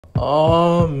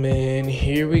Oh man,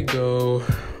 here we go.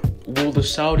 Will the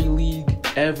Saudi League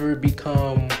ever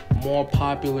become more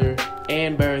popular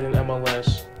and better than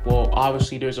MLS? Well,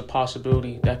 obviously there's a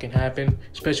possibility that can happen,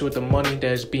 especially with the money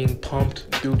that is being pumped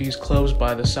through these clubs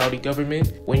by the Saudi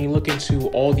government. When you look into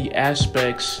all the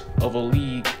aspects of a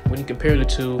league, when you compare the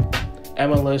two,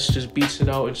 MLS just beats it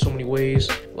out in so many ways,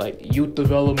 like youth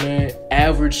development,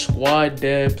 average squad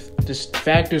depth, just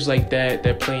factors like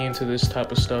that play into this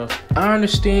type of stuff. I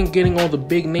understand getting all the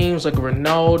big names like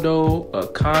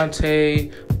Ronaldo, Conte,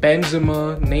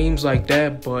 Benzema, names like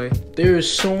that, but there are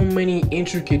so many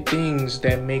intricate things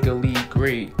that make a league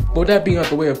great. But with that being out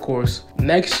the way, of course,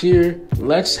 next year,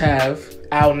 let's have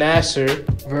Al Nassr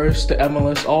versus the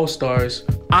MLS All-Stars.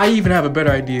 I even have a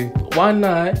better idea. Why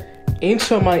not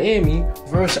Inter Miami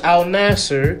versus Al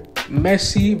Nassr,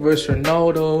 Messi versus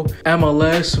Ronaldo,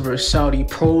 MLS versus Saudi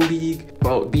Pro League.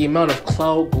 Bro, the amount of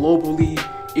clout globally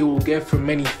it will get from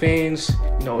many fans,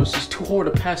 it's just too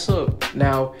hard to pass up.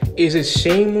 Now, is it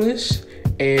shameless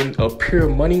and a pure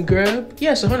money grab?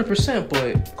 Yes, 100%,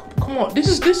 but come on,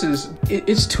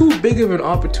 it's too big of an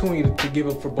opportunity to give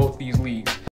up for both these